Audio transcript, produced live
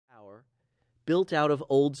built out of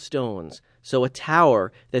old stones, so a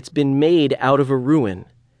tower that's been made out of a ruin,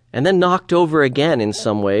 and then knocked over again in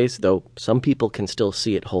some ways, though some people can still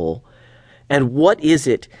see it whole. And what is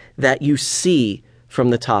it that you see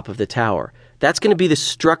from the top of the tower? That's going to be the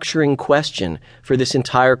structuring question for this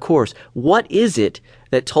entire course. What is it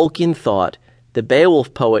that Tolkien thought the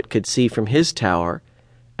Beowulf poet could see from his tower?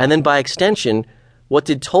 And then by extension, what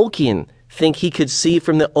did Tolkien think he could see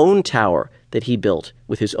from the own tower that he built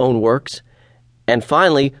with his own works? And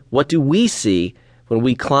finally, what do we see when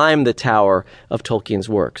we climb the tower of Tolkien's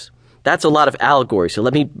works? That's a lot of allegory, so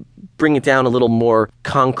let me bring it down a little more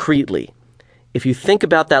concretely. If you think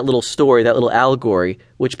about that little story, that little allegory,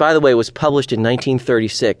 which, by the way, was published in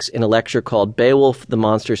 1936 in a lecture called Beowulf, the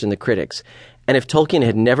Monsters and the Critics, and if Tolkien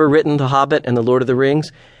had never written The Hobbit and The Lord of the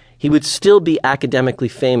Rings, he would still be academically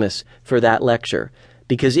famous for that lecture,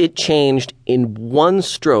 because it changed in one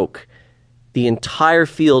stroke the entire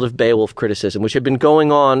field of Beowulf criticism, which had been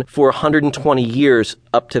going on for 120 years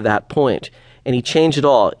up to that point. And he changed it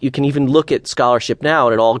all. You can even look at scholarship now,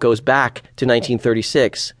 and it all goes back to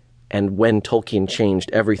 1936 and when Tolkien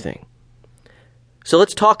changed everything. So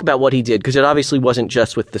let's talk about what he did, because it obviously wasn't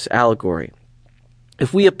just with this allegory.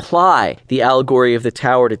 If we apply the allegory of the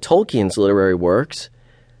tower to Tolkien's literary works,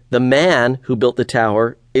 the man who built the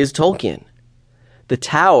tower is Tolkien. The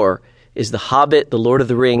tower is The Hobbit, The Lord of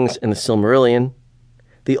the Rings, and The Silmarillion.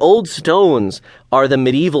 The old stones are the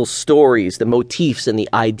medieval stories, the motifs, and the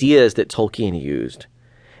ideas that Tolkien used.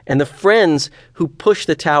 And the friends who push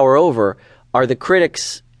the tower over are the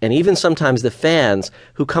critics and even sometimes the fans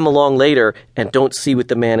who come along later and don't see what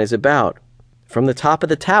the man is about. From the top of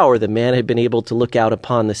the tower, the man had been able to look out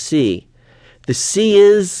upon the sea. The sea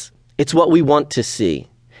it's what we want to see.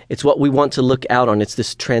 It's what we want to look out on. It's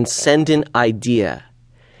this transcendent idea.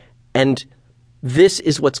 And this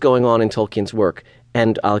is what's going on in Tolkien's work,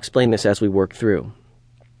 and I'll explain this as we work through.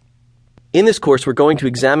 In this course, we're going to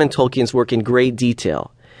examine Tolkien's work in great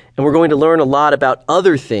detail, and we're going to learn a lot about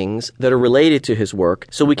other things that are related to his work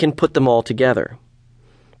so we can put them all together.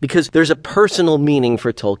 Because there's a personal meaning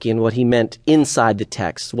for Tolkien, what he meant inside the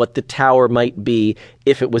text, what the tower might be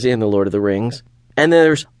if it was in The Lord of the Rings. And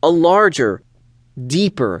there's a larger,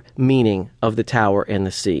 deeper meaning of the tower and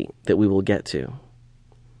the sea that we will get to.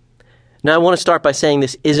 Now, I want to start by saying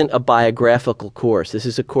this isn't a biographical course. This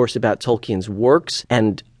is a course about Tolkien's works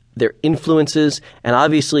and their influences, and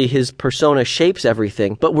obviously his persona shapes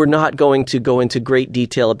everything, but we're not going to go into great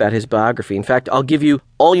detail about his biography. In fact, I'll give you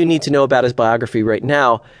all you need to know about his biography right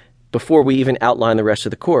now before we even outline the rest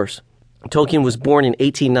of the course. Tolkien was born in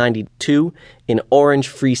 1892 in Orange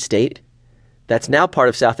Free State. That's now part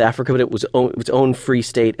of South Africa, but it was its own free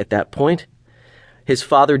state at that point. His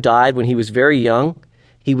father died when he was very young.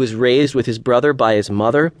 He was raised with his brother by his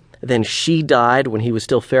mother. Then she died when he was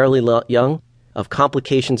still fairly young of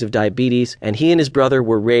complications of diabetes, and he and his brother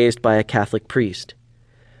were raised by a Catholic priest.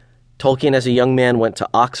 Tolkien, as a young man, went to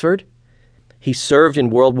Oxford. He served in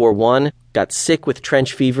World War I, got sick with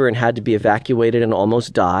trench fever and had to be evacuated and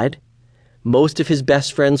almost died. Most of his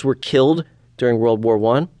best friends were killed during World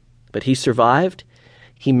War I, but he survived.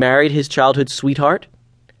 He married his childhood sweetheart,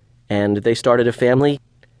 and they started a family.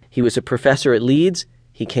 He was a professor at Leeds.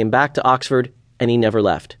 He came back to Oxford, and he never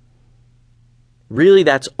left. Really,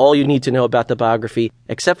 that's all you need to know about the biography,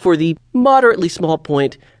 except for the moderately small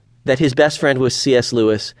point that his best friend was C.S.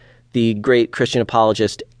 Lewis, the great Christian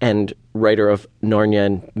apologist and writer of Narnia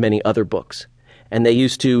and many other books. And they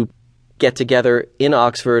used to get together in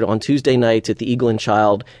Oxford on Tuesday nights at the Eagle and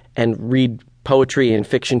Child and read poetry and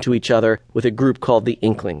fiction to each other with a group called the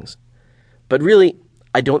Inklings. But really,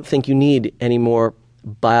 I don't think you need any more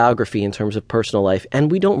biography in terms of personal life,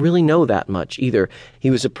 and we don't really know that much either. He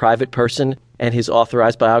was a private person, and his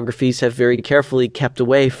authorized biographies have very carefully kept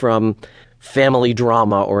away from family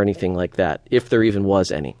drama or anything like that, if there even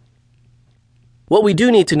was any. What we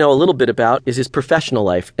do need to know a little bit about is his professional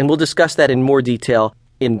life, and we'll discuss that in more detail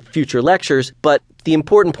in future lectures, but the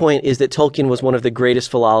important point is that Tolkien was one of the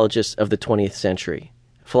greatest philologists of the 20th century.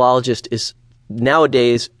 Philologist is,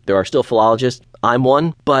 nowadays, there are still philologists, I'm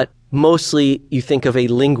one, but mostly you think of a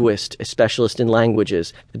linguist, a specialist in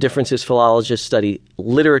languages. The difference is philologists study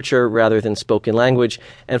literature rather than spoken language,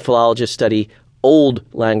 and philologists study old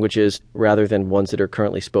languages rather than ones that are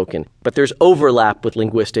currently spoken. But there's overlap with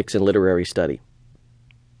linguistics and literary study.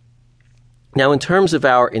 Now, in terms of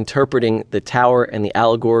our interpreting the tower and the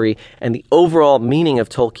allegory and the overall meaning of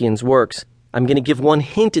Tolkien's works, I'm going to give one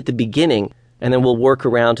hint at the beginning, and then we'll work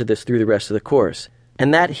around to this through the rest of the course.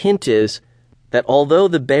 And that hint is that although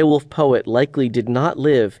the Beowulf poet likely did not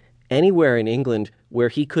live anywhere in England where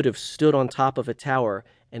he could have stood on top of a tower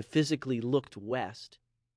and physically looked west,